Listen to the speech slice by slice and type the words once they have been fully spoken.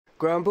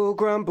Grumble,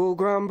 grumble,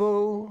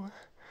 grumble,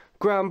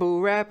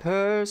 grumble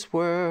rappers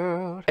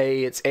world.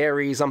 Hey, it's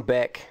Aries, I'm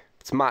back.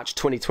 It's March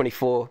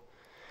 2024,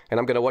 and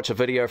I'm gonna watch a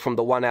video from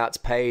the One Outs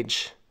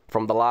page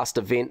from the last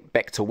event,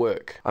 Back to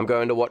Work. I'm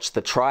going to watch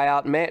the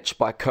tryout match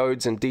by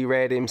Kodes and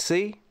Drad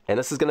MC, and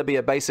this is gonna be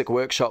a basic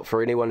workshop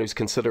for anyone who's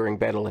considering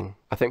battling.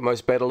 I think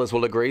most battlers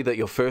will agree that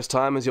your first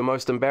time is your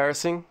most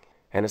embarrassing,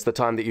 and it's the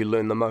time that you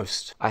learn the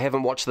most. I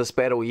haven't watched this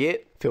battle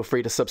yet. Feel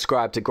free to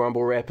subscribe to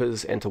Grumble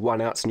Rappers and to One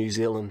Outs New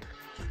Zealand.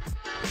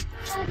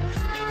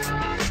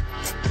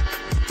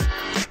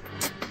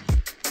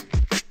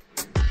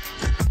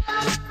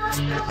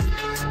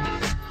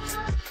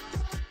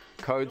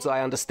 Kodes,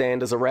 I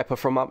understand, is a rapper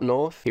from up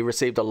north. He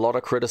received a lot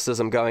of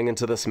criticism going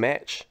into this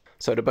match.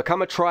 So to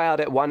become a tryout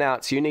at One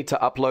Outs, you need to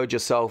upload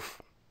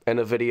yourself in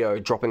a video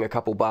dropping a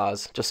couple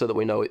bars, just so that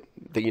we know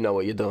that you know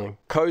what you're doing.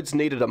 Kodes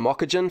needed a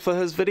mockagen for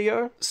his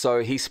video,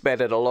 so he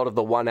spat at a lot of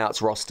the One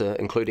Outs roster,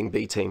 including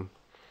B Team.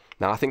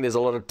 Now, I think there's a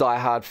lot of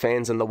die-hard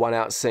fans in the One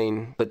Outs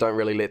scene that don't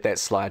really let that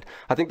slide.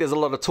 I think there's a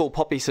lot of tall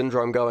poppy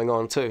syndrome going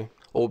on too.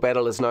 All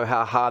battlers know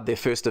how hard their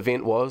first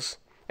event was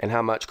and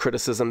how much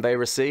criticism they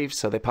received,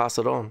 so they pass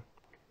it on.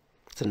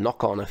 It's a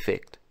knock-on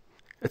effect.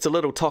 It's a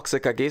little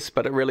toxic, I guess,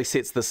 but it really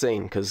sets the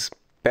scene, because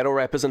battle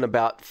rap isn't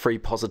about free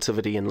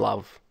positivity and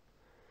love.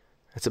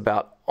 It's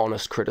about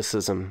honest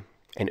criticism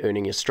and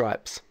earning your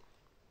stripes.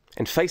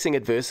 And facing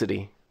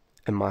adversity,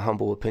 in my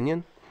humble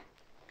opinion.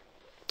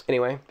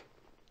 Anyway,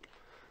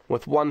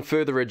 with one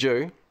further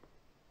ado,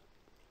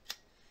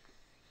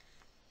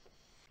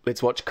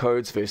 let's watch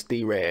Kodes vs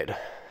Drad.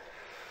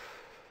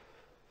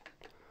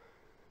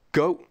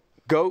 Go,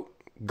 go,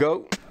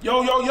 go.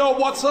 Yo, yo, yo,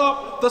 what's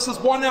up? This is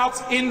One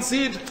Outs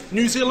NZ,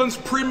 New Zealand's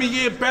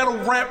premier battle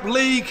rap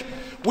league.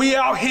 We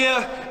out here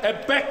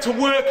at Back to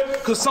Work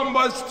because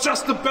somebody's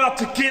just about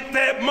to get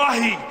that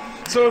mahi.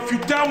 So if you're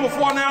down with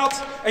One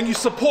Outs and you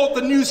support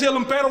the New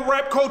Zealand battle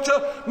rap culture,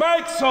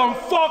 make some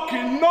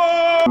fucking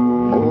noise!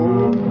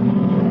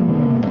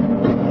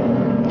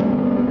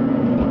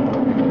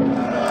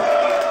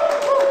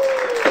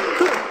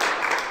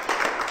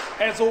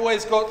 As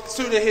always, got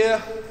Suda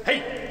here.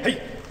 Hey!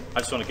 I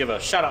just want to give a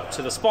shout out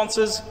to the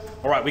sponsors.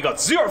 All right, we got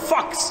Zero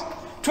Fucks,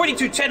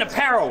 2210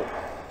 Apparel,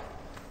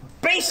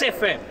 Bass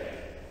FM,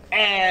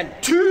 and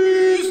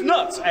Two's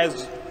Nuts,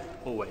 as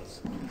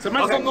always. So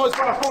make some noise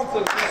for our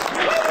sponsors.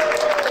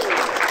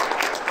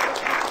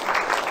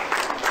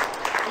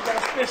 We got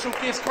a special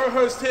guest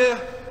co-host here.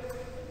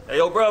 Hey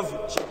yo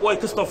bruv, it's your boy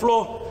Christoph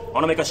Law. I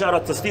want to make a shout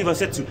out to Steven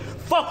Setsu.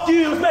 Fuck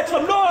you, let's make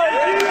some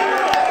noise!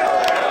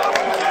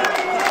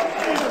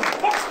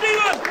 Fuck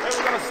Steven!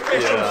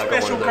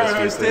 Special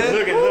co-host here.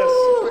 Look at this.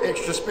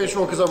 Extra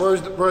special because I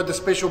rode the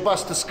special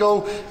bus to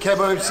school.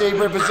 Cabo MC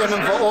representing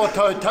for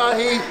Auto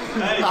Tahi,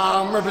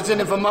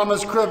 representing for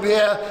Mama's Crib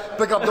here.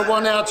 Big up the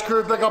One Outs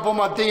crew, big up all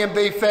my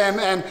DMB fam,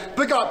 and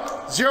big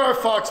up Zero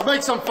Fucks.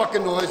 Make some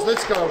fucking noise,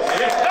 let's go.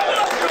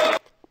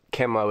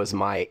 Camo is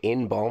my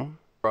N-bomb.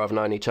 I've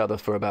known each other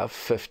for about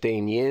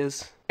 15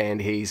 years, and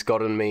he's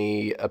gotten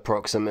me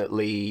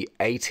approximately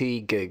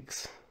 80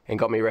 gigs, and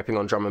got me rapping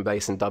on drum and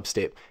bass and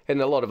dubstep, and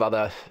a lot of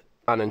other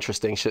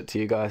uninteresting shit to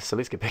you guys, so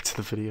let's get back to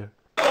the video.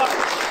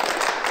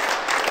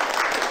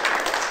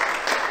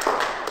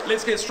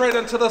 Let's get straight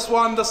into this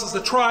one. This is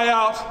the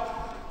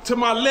tryout. To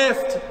my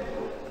left,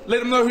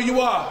 let them know who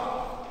you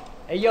are.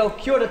 Hey yo,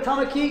 kia ora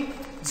Tamaki,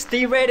 it's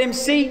Drad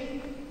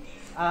MC,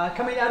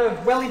 coming out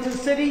of Wellington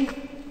City,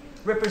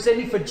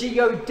 representing for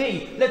God.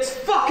 Let's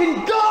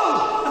fucking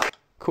go!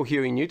 Cool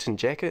Huey Newton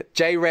jacket.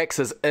 J-Rax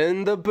is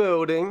in the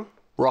building,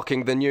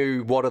 rocking the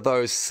new What Are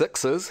Those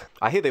Sixes.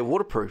 I hear they're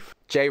waterproof.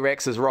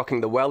 J-Rax is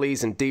rocking the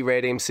wellies and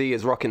Drad MC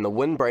is rocking the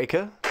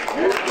windbreaker.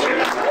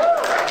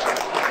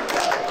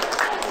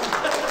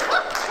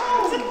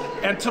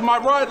 And to my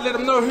right, let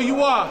them know who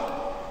you are.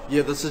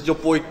 Yeah, this is your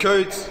boy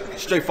Codes,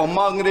 straight from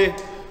Mangere.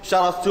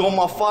 Shout out to all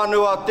my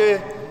whānau out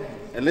there.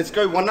 And let's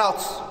go One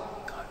Outs.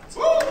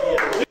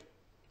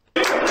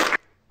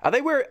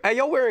 Are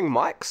y'all wearing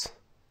mics?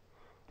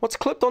 What's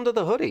clipped onto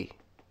the hoodie?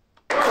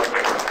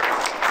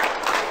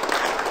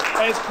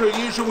 As per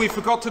usual, we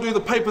forgot to do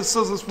the paper,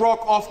 scissors,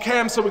 rock off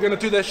cam, so we're gonna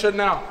do that shit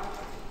now.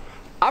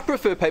 I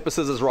prefer paper,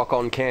 scissors, rock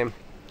on cam.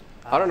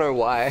 I don't know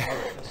why.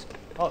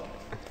 Oh,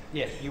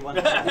 yeah, you won.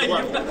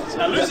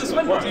 Now losers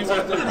win. What do you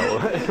want to do?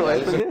 What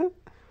happened here?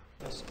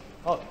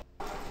 Oh.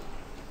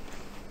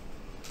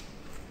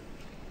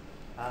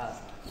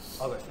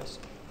 I'll go first.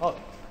 Oh,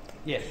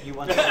 yeah, you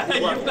won.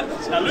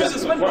 Now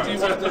losers win. What do you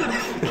want to do?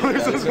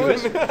 Losers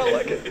win. I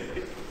like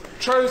it.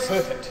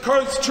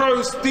 Codes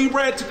chose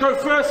Drad to go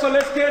first, so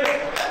let's get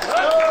it.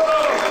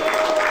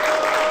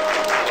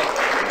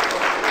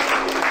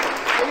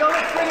 Hey yo,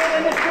 let's bring it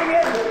in, let's bring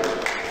it in.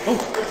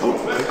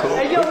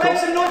 Hey yo, make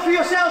some noise for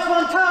yourselves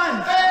one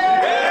time.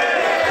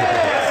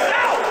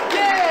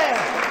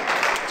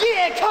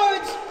 Yeah,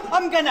 Codes,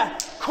 I'm gonna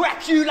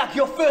crack you like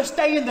your first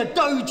day in the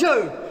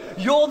dojo.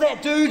 You're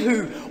that dude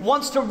who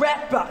wants to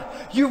rap,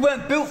 but you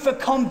weren't built for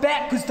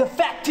combat, cause the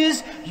fact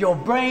is, your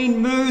brain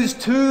moves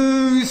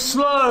too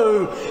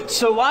slow.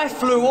 So I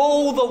flew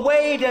all the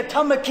way to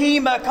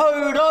Tamaki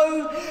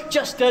Makoto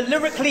just to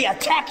lyrically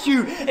attack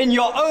you in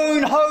your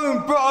own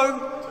home,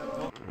 bro.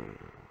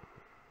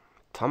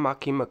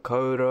 Tamaki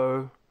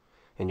Makoto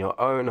in your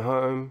own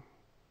home.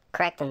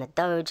 Correct in the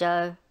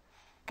dojo.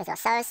 Cause you're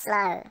so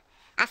slow.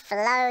 I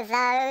flow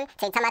though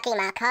to Tamaki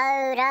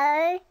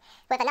Makoto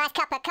with a nice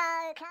cup of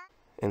cocoa.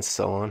 And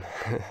so on.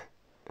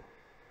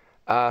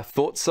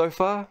 Thoughts so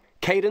far?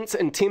 Cadence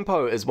and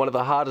tempo is one of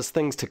the hardest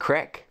things to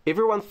crack.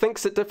 Everyone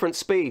thinks at different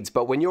speeds,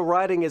 but when you're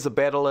writing as a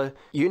battler,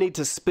 you need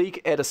to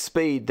speak at a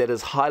speed that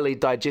is highly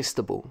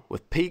digestible,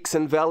 with peaks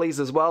and valleys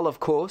as well, of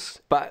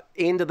course. But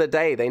end of the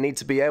day, they need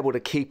to be able to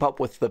keep up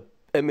with the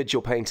image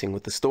you're painting,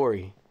 with the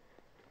story.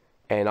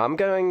 And I'm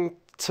going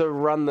to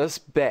run this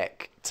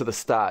back to the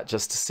start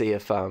just to see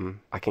if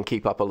I can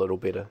keep up a little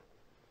better.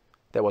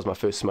 That was my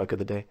first smoke of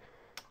the day.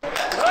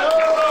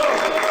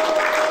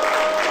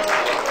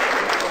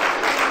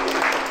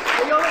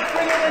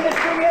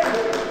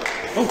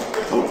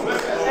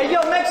 Hey, yo,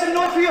 make some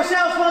noise for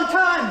yourselves one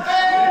time.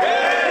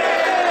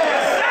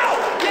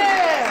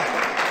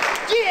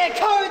 Yeah,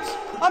 Codes,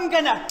 I'm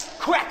gonna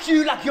crack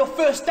you like your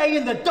first day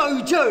in the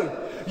dojo.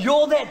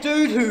 You're that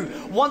dude who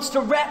wants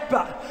to rap,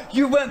 but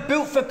you weren't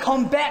built for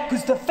combat,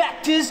 cause the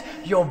fact is,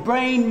 your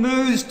brain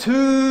moves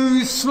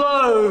too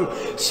slow.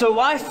 So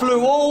I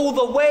flew all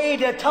the way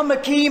to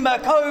Tamaki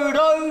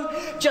Makoto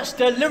just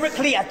to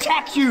lyrically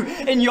attack you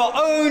in your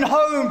own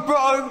home,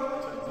 bro.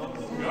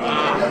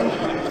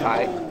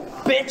 Hi.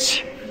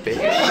 Bitch. 10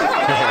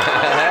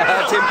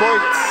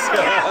 points.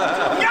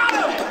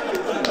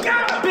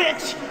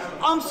 Bitch,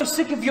 I'm so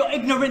sick of your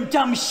ignorant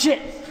dumb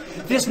shit.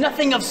 There's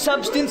nothing of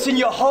substance in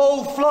your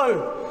whole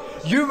flow.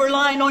 You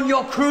relying on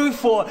your crew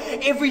for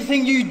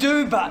everything you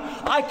do, but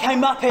I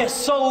came up here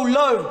so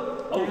low.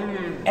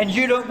 And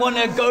you don't want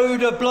to go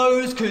to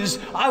blows, cause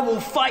I will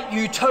fight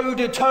you toe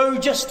to toe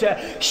just to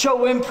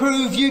show and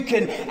prove you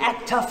can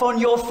act tough on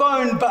your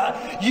phone,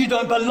 but you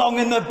don't belong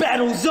in the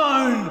battle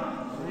zone.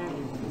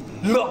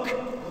 Look,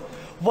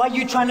 why are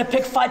you trying to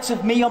pick fights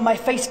with me on my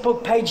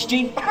Facebook page,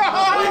 G?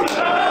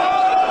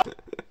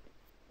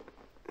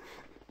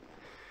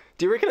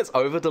 Do you reckon it's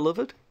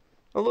over-delivered?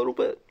 A little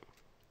bit?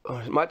 Oh,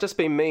 it might just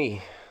be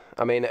me.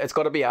 I mean, it's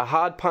got to be a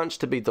hard punch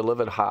to be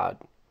delivered hard.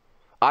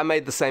 I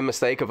made the same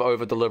mistake of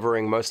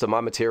over-delivering most of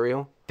my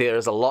material. There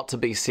is a lot to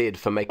be said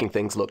for making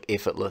things look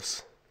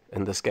effortless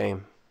in this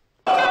game.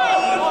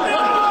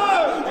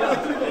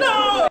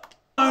 No!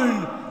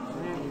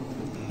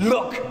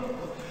 Look,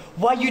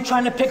 why are you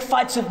trying to pick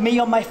fights with me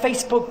on my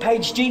Facebook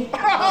page, G? Hey,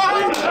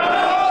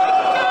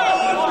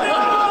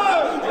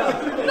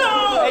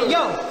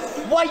 yo,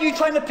 why are you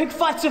trying to pick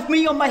fights with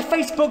me on my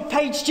Facebook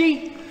page,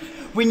 G?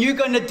 When you're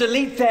going to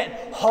delete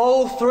that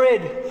whole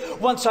thread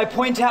once I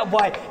point out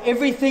why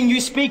everything you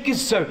speak is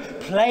so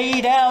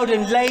played out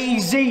and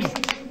lazy.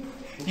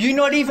 You're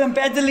not even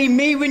battling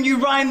me when you're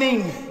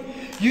rhyming.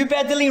 You're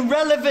battling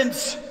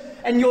relevance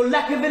and your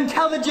lack of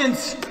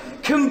intelligence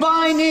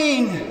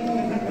combining.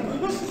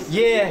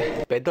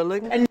 Yeah.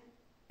 Battling? And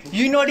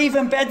you're not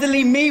even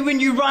battling me when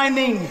you're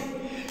rhyming.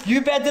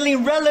 You're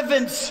battling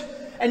relevance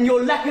and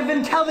your lack of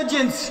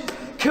intelligence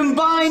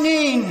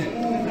combining.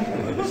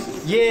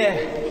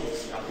 Yeah.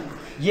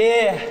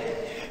 Yeah,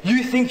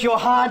 you think you're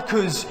hard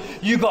cause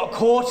you got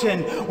caught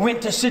and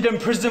went to sit in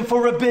prison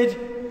for a bit.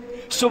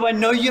 So I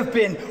know you've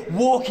been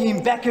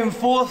walking back and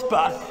forth,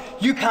 but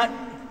you can't.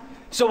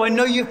 So I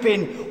know you've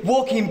been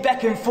walking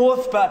back and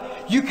forth, but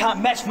you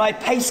can't match my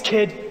pace,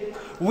 kid.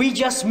 We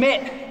just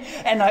met,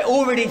 and I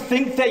already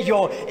think that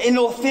you're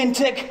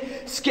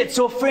inauthentic,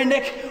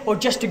 schizophrenic, or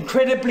just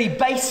incredibly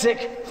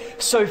basic.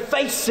 So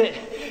face it,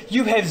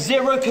 you have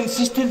zero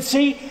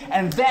consistency,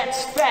 and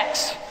that's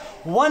facts.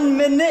 1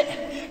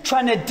 minute,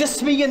 trying to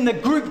diss me in the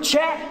group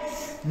chat.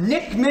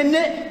 Next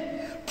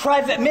minute,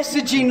 private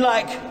messaging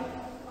like,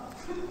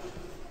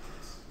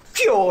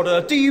 Kia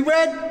ora,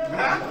 D-Rad.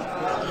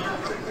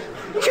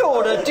 Kia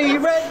ora,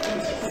 D-Rad.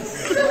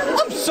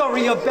 I'm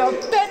sorry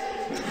about that.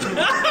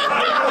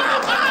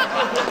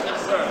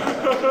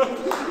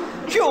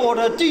 Kia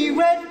ora,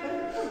 D-Rad.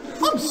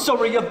 I'm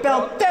sorry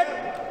about that.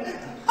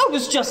 I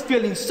was just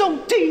feeling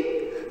salty.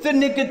 The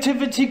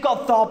negativity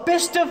got the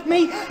best of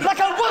me,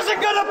 like I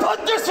wasn't gonna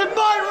put this in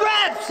my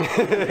raps!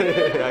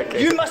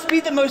 Okay. You must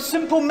be the most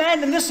simple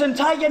man in this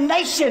entire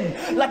nation.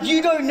 Like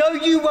you don't know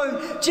you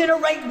won't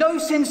generate no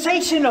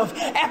sensation of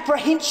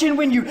apprehension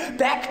when you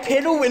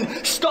backpedal,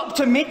 and stop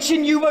to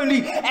mention you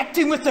only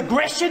acting with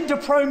aggression to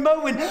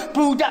promo and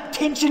build up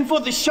tension for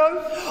the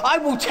show. I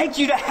will take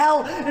you to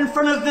hell in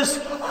front of this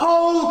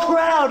whole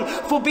crowd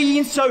for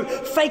being so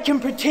fake and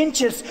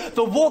pretentious.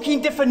 The walking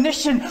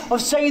definition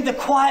of saying the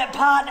quiet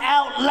part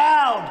out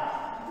loud.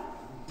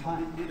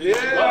 Yeah.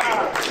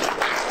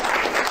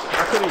 I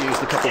could have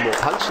used a couple more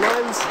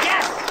punchlines.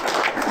 Yes.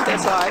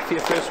 That's alright for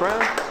your first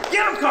round.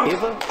 Get him, Coach.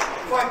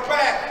 Fight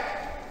back.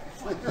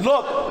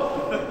 Look.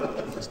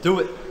 Let's do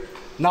it.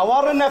 Now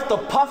I don't have to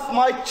puff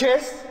my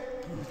chest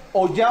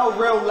or yell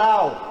real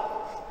loud.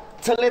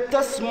 to let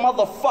this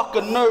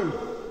motherfucker know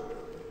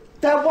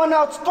that 1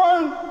 Out's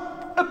throne,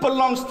 it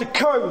belongs to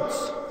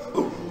Codes.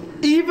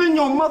 Even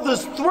your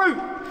mother's throat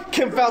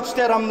can vouch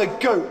that I'm the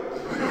GOAT.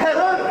 Had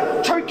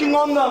her choking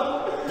on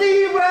the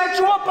D-Rad,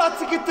 you're about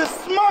to get the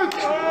smoke.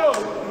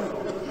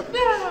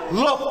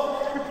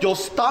 Look, your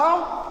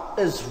style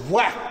is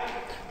whack.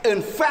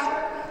 In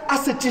fact, I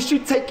suggest you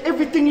take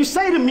everything you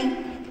say to me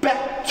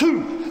back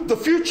to the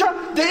future.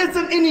 There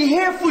isn't any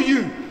here for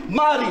you,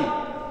 Marty.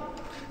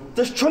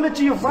 This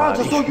trilogy of rhymes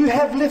is all you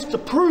have left to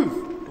prove.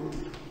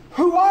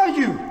 Who are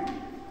you?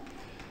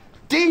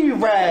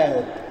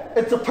 D-Rad.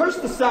 It's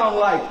supposed to sound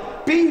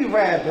like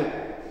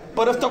B-Rabbit.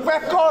 But if the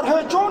rap god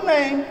heard your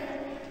name,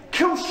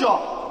 kill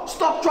shot,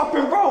 stop, drop,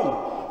 and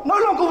roll. No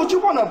longer would you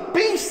want to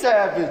be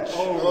savage.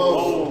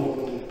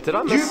 Did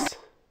I miss?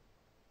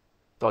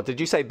 Oh, did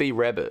you say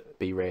B-Rabbit?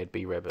 B-Rad,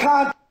 B-Rabbit.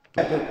 Can't.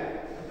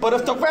 But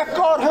if the rap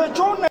god heard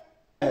your name,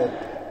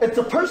 it's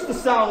supposed to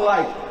sound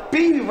like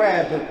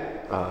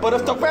B-Rabbit. But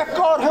if the rap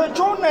god heard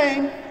your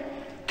name,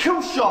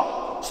 kill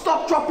shot,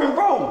 stop, drop, and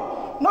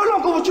roll. No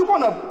longer would you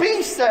want to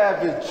be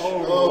savage.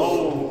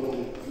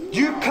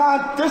 You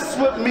can't diss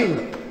with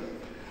me,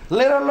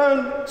 let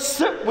alone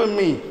sit with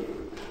me.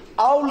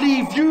 I'll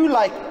leave you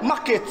like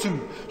Maketu.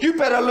 You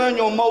better learn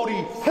your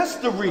Māori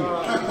history.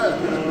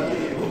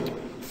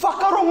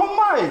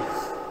 Whakarongo.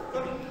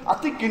 I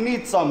think you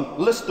need some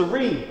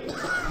Listerine.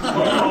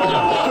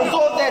 Because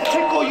all that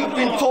tickle you've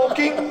been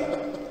talking,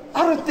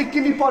 I don't think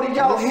anybody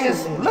out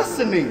here's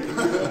listening.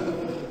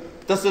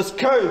 This is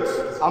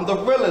Codes. I'm the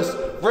realest,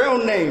 real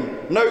name,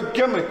 no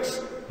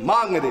gimmicks.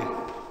 Mangere.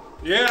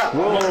 Yeah.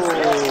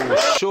 Whoa,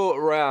 short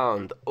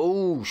round.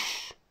 Ooh,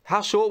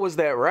 how short was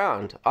that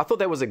round? I thought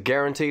that was a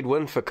guaranteed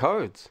win for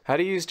Codes. How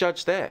do you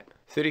judge that?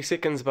 30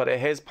 seconds, but it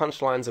has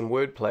punchlines and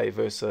wordplay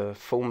versus a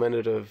full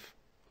minute of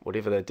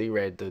whatever that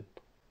D-Rad did.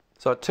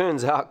 So it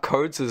turns out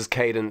Codes'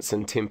 cadence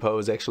and tempo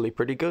is actually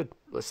pretty good.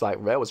 It's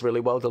like, that was really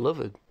well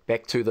delivered.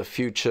 Back to the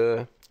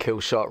future, kill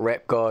shot,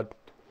 rap god.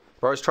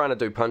 Bro's trying to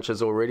do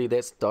punches already,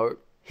 that's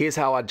dope. Here's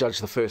how I judge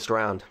the first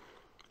round.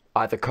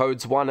 Either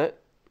Codes won it,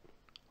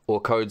 or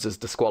Codes is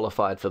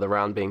disqualified for the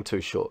round being too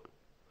short.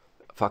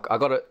 Fuck, I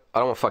don't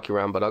want to fuck you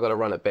around, but I gotta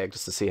run it back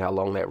just to see how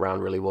long that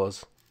round really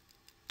was.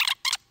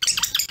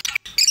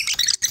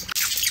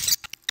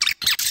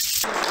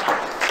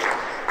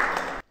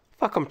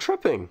 Fuck, I'm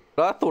tripping.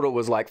 I thought it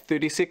was like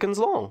 30 seconds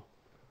long.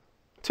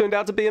 Turned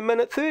out to be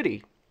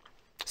 1:30.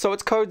 So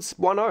it's Codes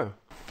 1-0.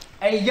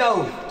 Hey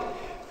yo,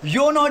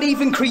 you're not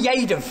even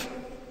creative.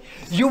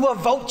 You're a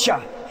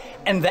vulture,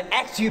 and the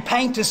act you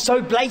paint is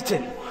so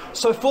blatant.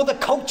 So for the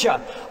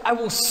culture, I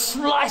will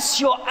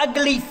slice your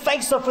ugly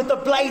face off with a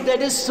blade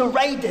that is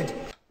serrated.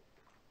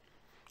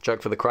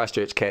 Joke for the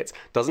Christchurch cats.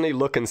 Doesn't he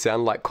look and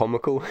sound like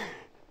comical?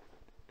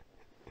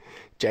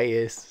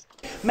 JS.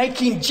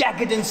 Making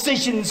jagged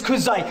incisions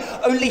cause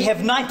I only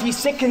have 90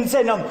 seconds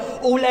and I'm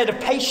all out of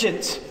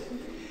patience.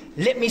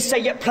 Let me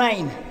say it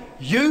plain.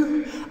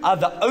 You are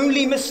the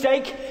only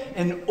mistake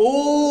in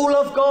all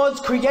of God's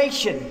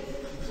creation.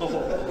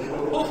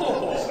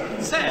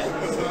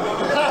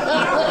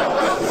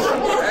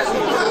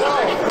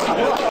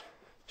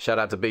 Shout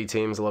out to B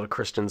teams, a lot of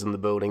Christians in the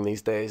building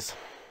these days.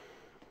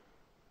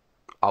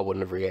 I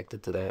wouldn't have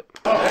reacted to that.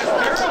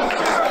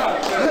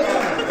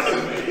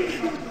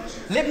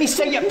 Let me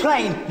say it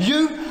plain.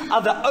 You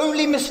are the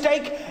only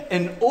mistake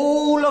in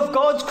all of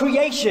God's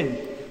creation.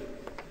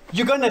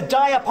 You're gonna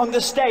die up on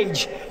the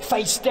stage,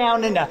 face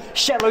down in a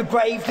shallow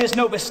grave. There's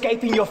no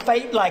escaping your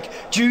fate,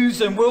 like Jews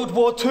in World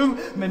War II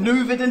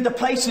maneuvered into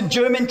place in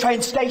German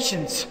train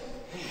stations.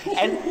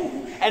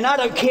 And I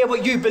don't care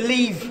what you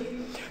believe.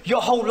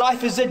 Your whole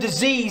life is a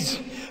disease.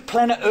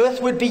 Planet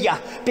Earth would be a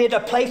better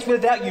place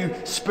without you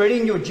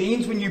spreading your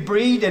genes when you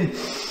breed and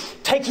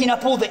taking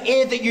up all the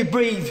air that you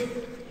breathe.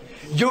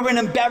 You're an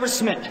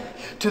embarrassment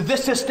to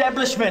this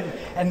establishment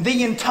and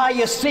the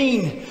entire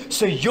scene.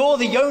 So you're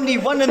the only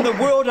one in the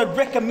world I'd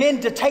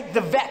recommend to take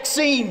the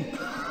vaccine.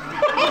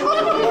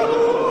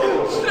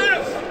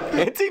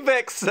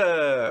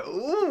 Anti-vaxxer!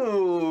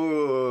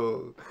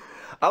 Ooh!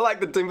 I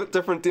like the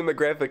different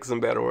demographics in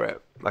battle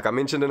rap. Like I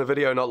mentioned in a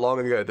video not long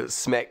ago that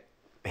Smack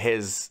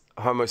has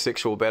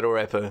homosexual battle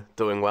rapper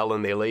doing well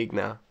in their league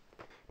now.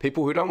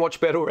 People who don't watch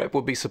battle rap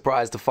would be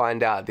surprised to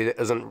find out there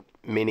isn't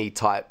many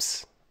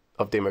types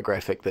of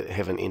demographic that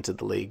haven't entered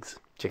the leagues.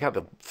 Check out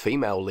the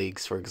female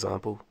leagues, for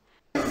example.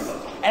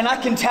 And I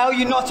can tell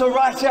you're not a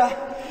writer.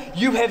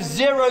 You have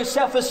zero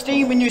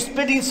self-esteem when you're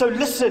spitting, so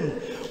listen.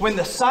 When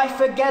the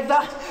cipher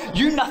gather,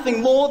 you're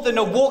nothing more than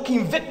a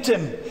walking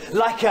victim.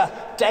 Like a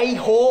day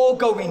whore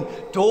going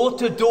door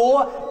to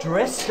door,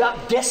 dressed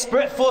up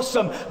desperate for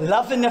some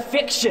love and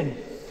affection.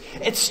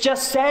 It's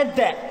just sad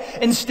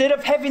that instead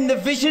of having the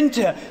vision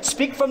to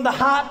speak from the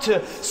heart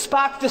to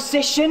spark the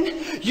session,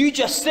 you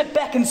just sit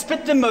back and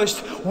spit the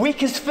most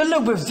weakest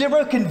filler with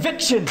zero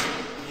conviction.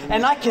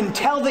 And I can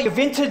tell that you've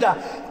entered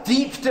a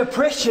deep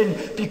depression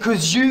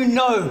because you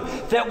know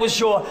that was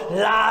your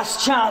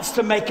last chance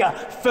to make a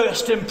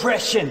first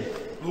impression.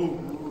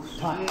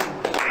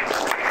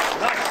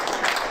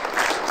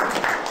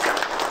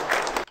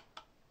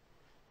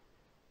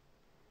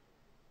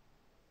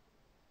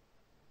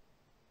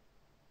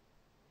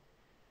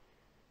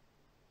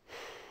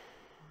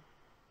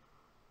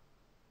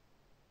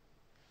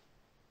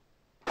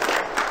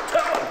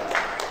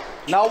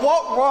 Now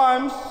what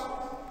rhymes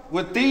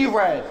with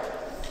D-Rad?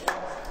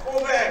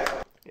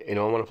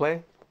 Anyone want to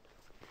play?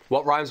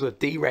 What rhymes with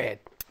D-Rad?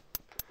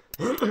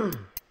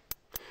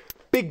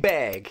 Big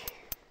bag.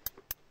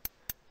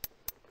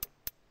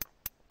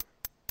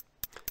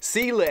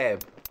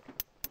 C-Lab.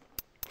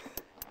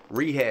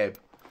 Rehab.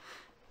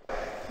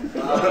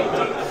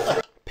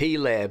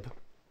 P-Lab.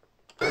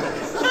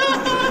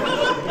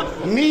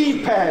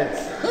 Knee pads.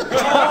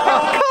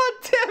 God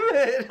damn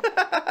it!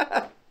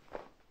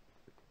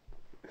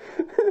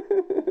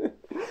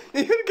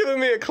 You could have given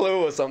me a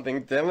clue or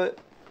something, damn it.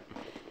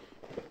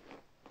 I'm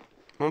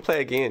gonna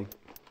play again.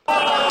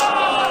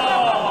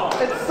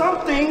 It's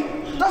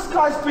something this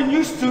guy's been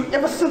used to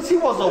ever since he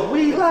was a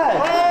wee lad.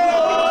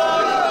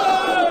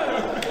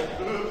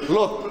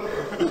 Look.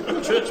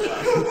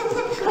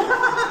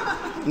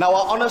 Now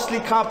I honestly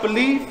can't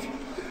believe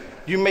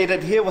you made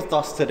it here with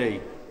us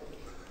today.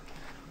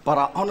 But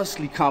I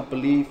honestly can't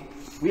believe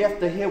we have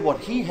to hear what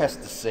he has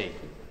to say.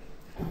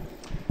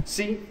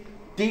 See,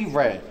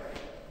 D-Rad,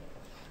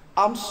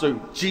 I'm so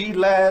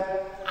G-Lad,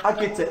 I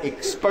get to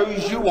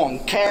expose you on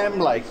cam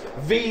like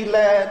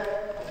V-Lad.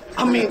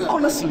 I mean,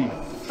 honestly,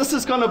 this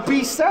is gonna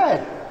be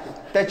sad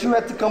that you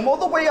had to come all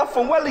the way up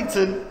from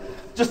Wellington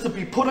just to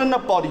be put in a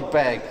body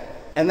bag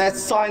and that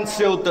signed,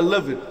 sealed,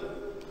 delivered.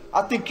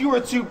 I think you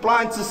were too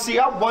blind to see.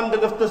 I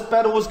wondered if this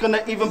battle was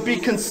gonna even be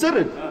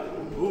considered.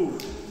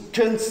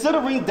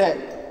 Considering that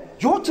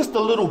you're just a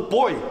little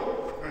boy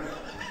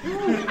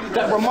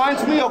that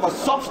reminds me of a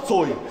soft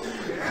toy.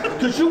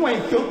 Cause you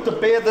ain't built to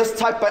bear this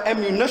type of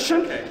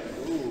ammunition.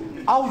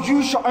 I'll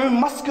use your own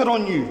musket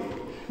on you.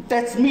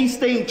 That's me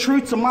staying true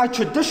to my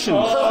traditions.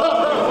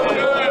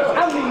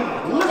 I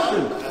mean,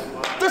 listen,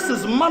 this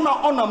is mana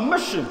on a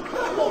mission.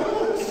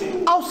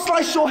 I'll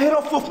slice your head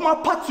off with my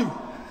patu.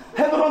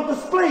 Have it on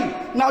display.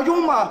 Now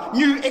you're my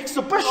new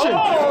exhibition.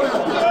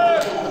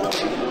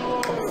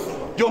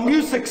 Your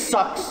music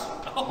sucks.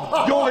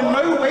 You're in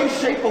no way,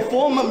 shape, or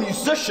form a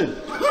musician.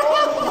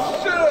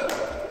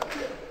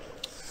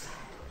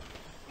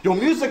 Your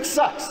music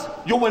sucks.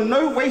 You're in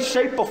no way,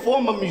 shape, or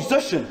form a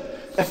musician.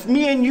 If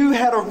me and you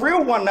had a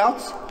real one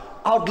out,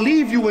 I'd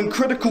leave you in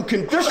critical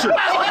condition.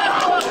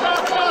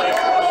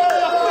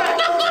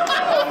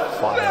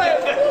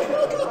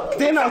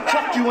 Then I'll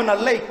chuck you in a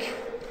lake.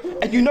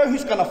 And you know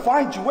who's gonna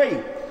find you,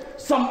 eh?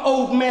 Some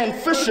old man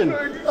fishing.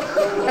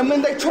 And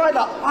when they try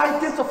to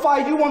identify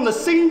you on the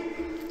scene,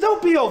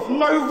 they'll be of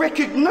no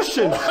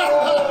recognition.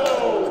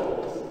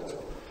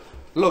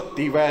 Look,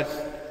 D-Rad,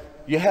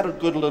 you had a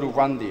good little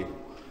run there,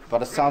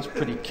 but it sounds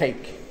pretty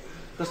cake.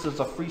 This is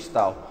a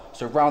freestyle,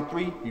 so round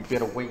 3, you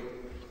better wait.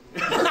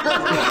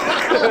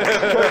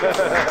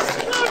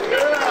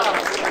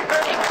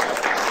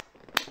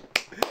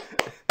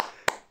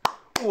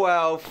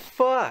 Wow,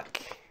 fuck.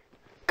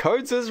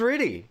 Kodes is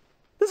ready.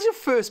 This is your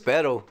first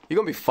battle. You're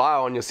gonna be fire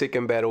on your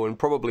second battle and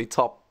probably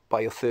top by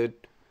your third.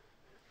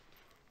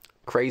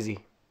 Crazy.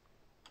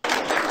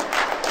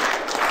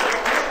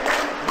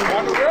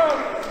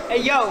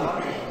 Hey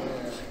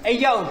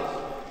yo,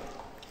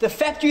 the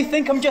fact you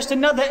think I'm just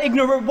another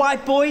ignorant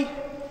white boy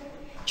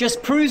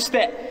just proves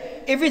that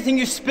everything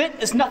you spit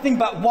is nothing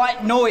but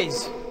white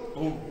noise.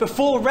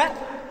 Before rap,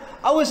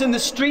 I was in the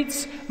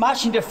streets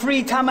marching to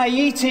free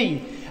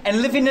Tamaiti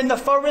and living in the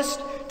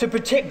forest to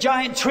protect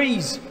giant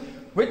trees,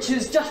 which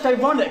is just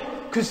ironic,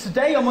 because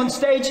today I'm on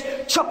stage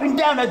chopping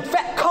down a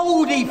fat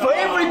coldie for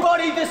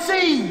everybody to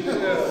see.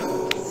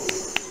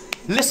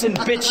 Listen,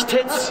 bitch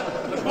tits.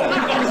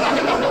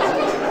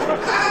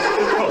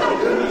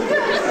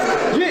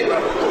 Yeah,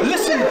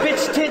 listen,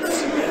 bitch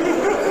tits.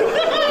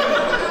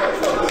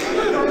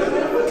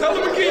 Tell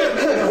them again.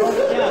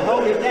 Yeah,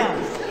 hold it down.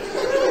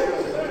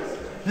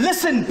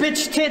 Listen,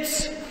 bitch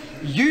tits.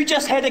 You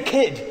just had a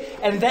kid,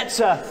 and that's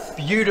a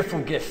beautiful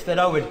gift that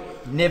I would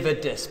never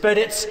diss. But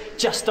it's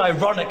just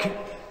ironic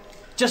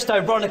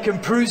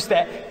and proves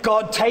that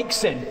God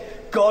takes and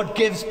God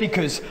gives,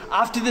 because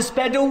after this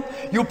battle,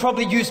 you'll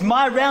probably use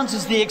my rounds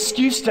as the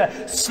excuse to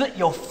slit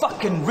your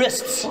fucking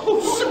wrists. Oh,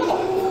 shit.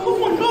 Oh,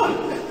 my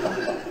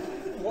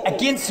God.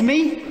 Against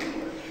me,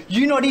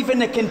 you're not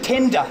even a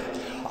contender.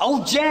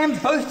 I'll jam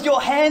both your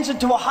hands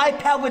into a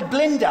high-powered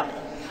blender.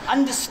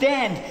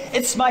 Understand,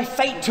 it's my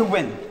fate to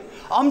win.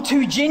 I'm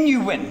too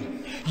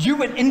genuine.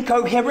 You an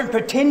incoherent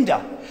pretender.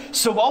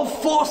 So I'll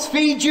force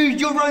feed you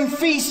your own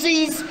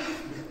feces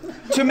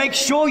to make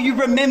sure you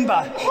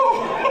remember.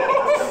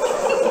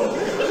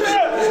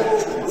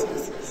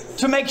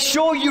 To make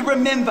sure you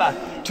remember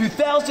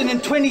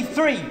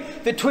 2023,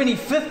 the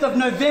 25th of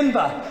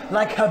November,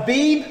 like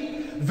Habib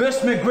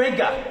versus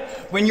McGregor,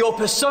 when your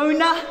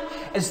persona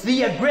as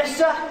the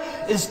aggressor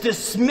is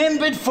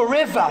dismembered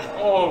forever.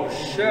 Oh,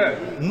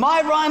 shit.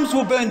 My rhymes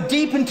will burn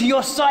deep into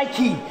your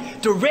psyche,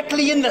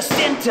 directly in the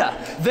center,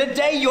 the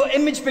day your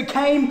image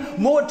became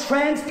more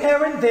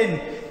transparent than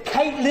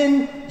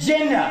Caitlyn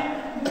Jenner.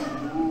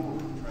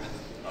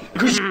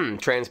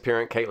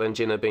 Transparent Caitlyn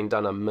Jenner been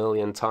done a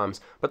million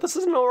times. But this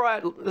is an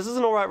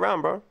alright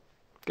round, bro.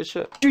 Good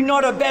shit. You're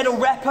not a battle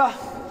rapper,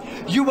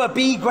 you a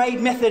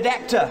B-grade method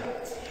actor.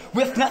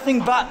 with nothing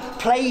but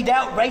played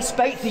out race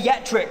bait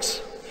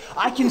theatrics.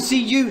 I can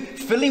see you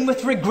filling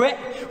with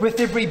regret with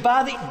every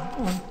bar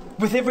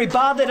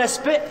that I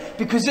spit,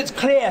 because it's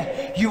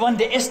clear you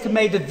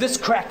underestimated this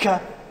cracker.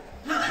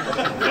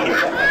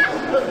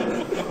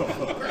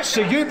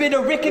 So you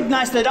better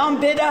recognize that I'm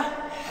better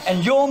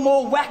and you're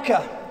more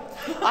whacker.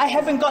 I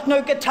haven't got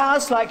no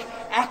guitars like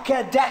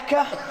Akka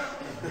Daka,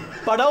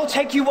 but I'll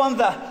take you on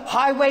the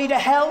highway to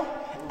hell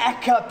a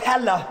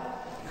cappella.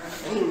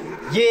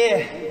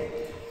 Yeah,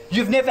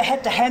 you've never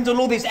had to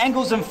handle all these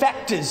angles and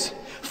factors.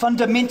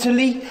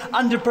 Fundamentally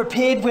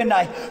underprepared when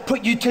I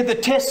put you to the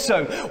test,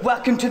 so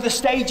welcome to the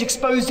stage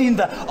exposing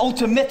the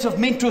ultimate of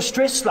mental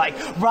stress, like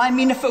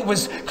rhyming if it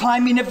was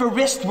climbing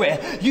Everest, where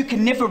you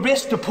can never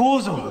rest or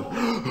pause or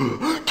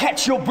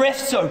catch your breath.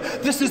 So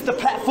this is the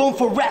platform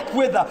for rap,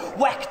 where the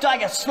whack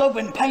die a slow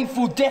and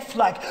painful death,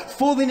 like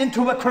falling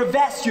into a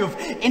crevasse. You've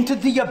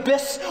entered the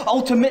abyss,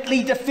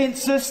 ultimately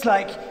defenseless,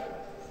 like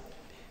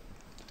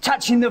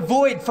touching the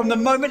void from the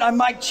moment I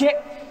mic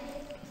check.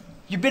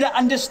 You better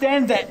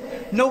understand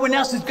that no one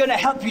else is gonna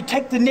help you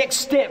take the next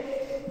step.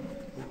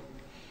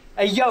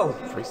 Hey yo.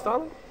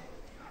 Freestyling?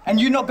 And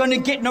you're not gonna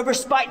get no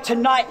respite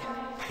tonight.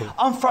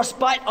 I'm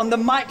frostbite on the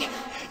mic.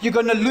 You're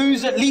gonna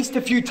lose at least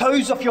a few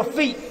toes off your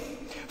feet.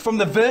 From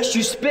the verse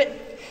you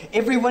spit,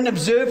 everyone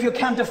observe your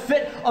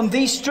counterfeit on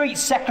these streets.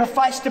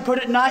 Sacrifice, to put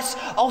it nice,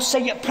 I'll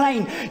say it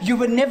plain. You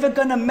were never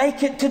gonna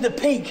make it to the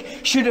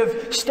peak. Should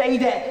have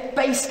stayed at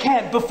base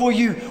camp before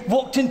you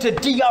walked into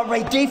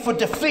DRAD for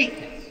defeat.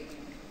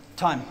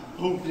 Time.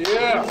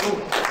 Yeah.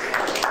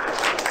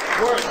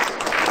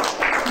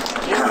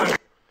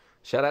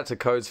 Shout out to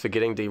Kodes for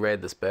getting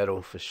D-Rad this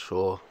battle, for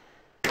sure.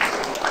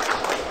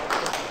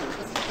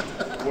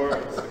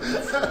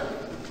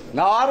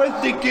 Now, I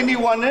don't think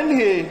anyone in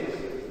here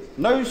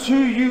knows who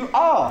you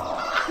are.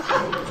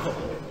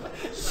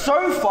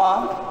 So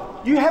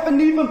far, you haven't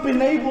even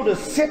been able to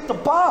set the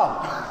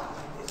bar.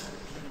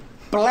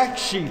 Black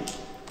sheep,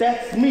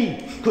 that's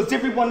me, because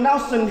everyone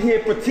else in here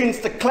pretends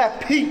to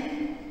clap heat.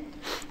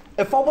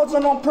 If I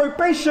wasn't on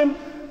probation,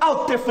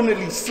 I'll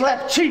definitely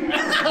slap cheap.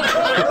 But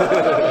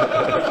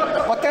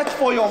that's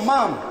for your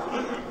mom.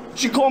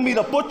 She called me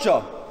the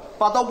butcher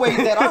by the way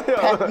that I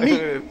pack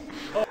meat.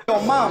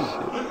 Your mom.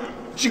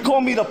 She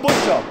called me the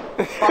butcher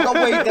by the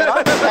way that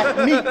I pack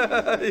meat.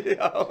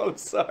 Yeah, I'm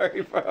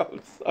sorry, bro.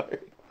 I'm sorry.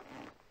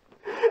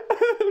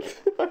 I'm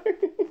sorry.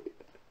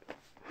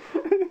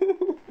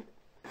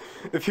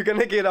 If you're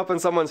gonna get up in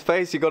someone's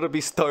face, you gotta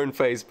be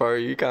stone-faced, bro.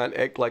 You can't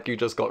act like you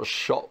just got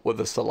shot with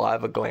a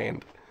saliva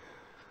gland.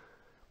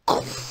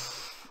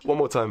 One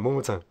more time, one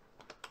more time.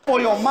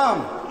 For your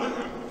mom.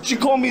 She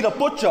called me the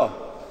butcher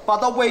by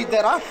the way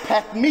that I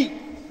pack meat.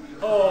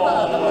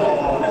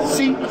 Oh.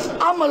 See,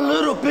 I'm a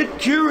little bit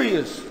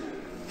curious.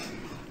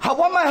 How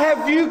I'ma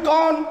have you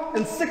gone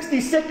in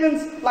 60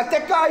 seconds like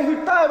that guy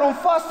who died on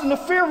Fast and the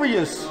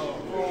Furious?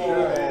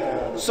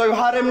 Oh. So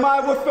how am I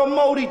with your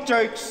moldy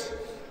jokes?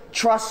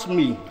 Trust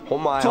me. Oh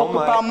my, talk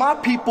about my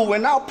people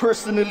and I'll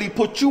personally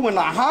put you in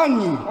a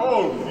hangi.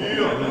 Oh,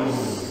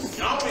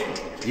 yeah.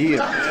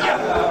 Yeah.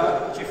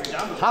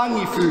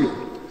 Hangi food.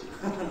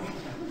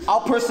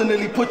 I'll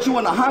personally put you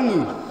in a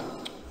hangi.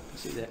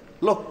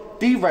 Look,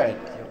 D-Rad.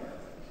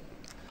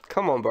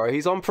 Come on, bro.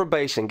 He's on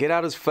probation. Get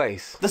out his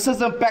face. This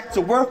isn't back to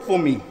work for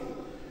me.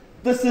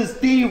 This is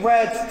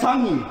D-Rad's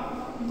tongue.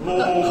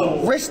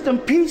 Oh. Rest in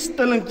peace,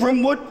 still in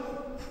Grimwood.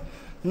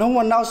 No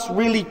one else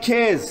really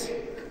cares.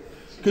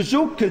 Because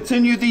you'll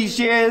continue these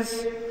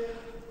years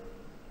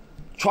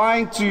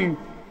trying to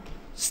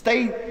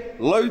stay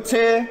low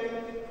tier.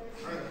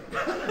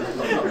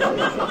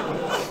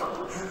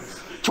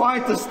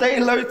 Trying to stay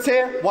low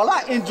tier while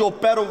I end your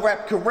battle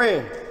rap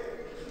career.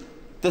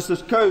 This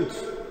is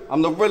Kodes.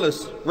 I'm the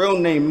realest. Real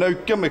name, no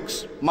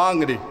gimmicks.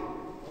 Mangari.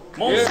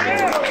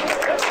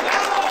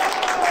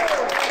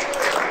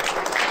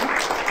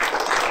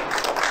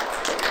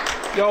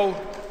 Yo,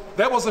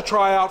 that was a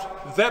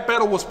tryout. That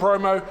battle was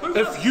promo.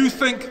 If you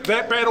think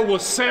that battle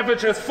was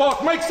savage as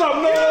fuck, make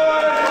some noise!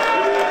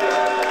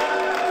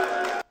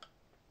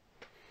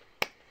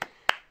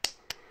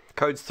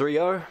 Kodes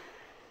 3-0.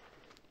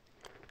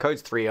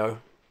 Kodes 3-0.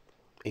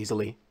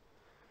 Easily.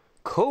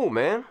 Cool,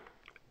 man.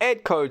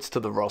 Add Kodes to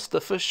the roster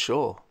for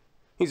sure.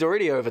 He's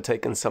already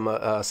overtaken some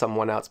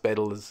one-outs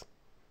battlers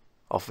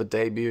off the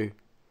debut.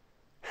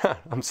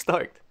 I'm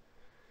stoked.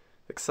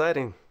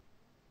 Exciting.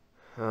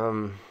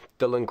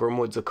 Dylan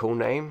Grimwood's a cool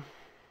name.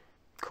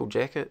 Cool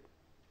jacket.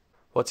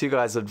 What's your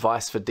guys'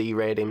 advice for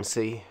D-Rad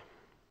MC?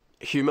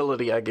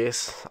 Humility, I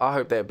guess. I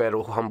hope that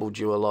battle humbled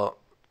you a lot.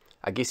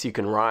 I guess you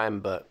can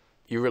rhyme, but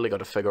you really got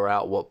to figure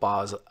out what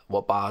bars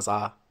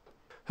are.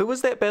 Who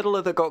was that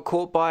battler that got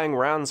caught buying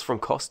rounds from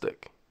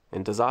Caustic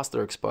and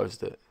Disaster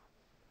exposed it?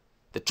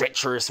 The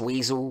treacherous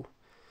weasel,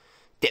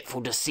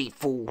 debtful,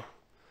 deceitful,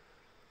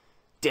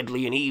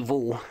 deadly and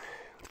evil. What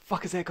the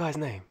fuck is that guy's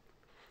name?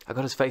 I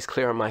got his face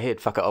clear in my head.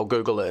 Fuck it, I'll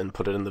Google it and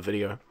put it in the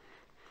video.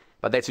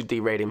 But that's who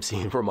D-Rad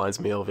MC reminds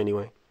me of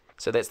anyway.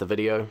 So that's the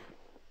video.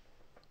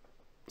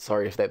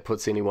 Sorry if that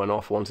puts anyone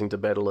off wanting to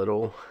battle at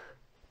all.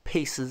 Peace.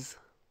 pieces.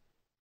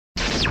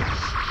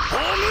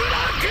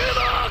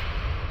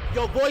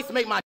 Your voice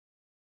make my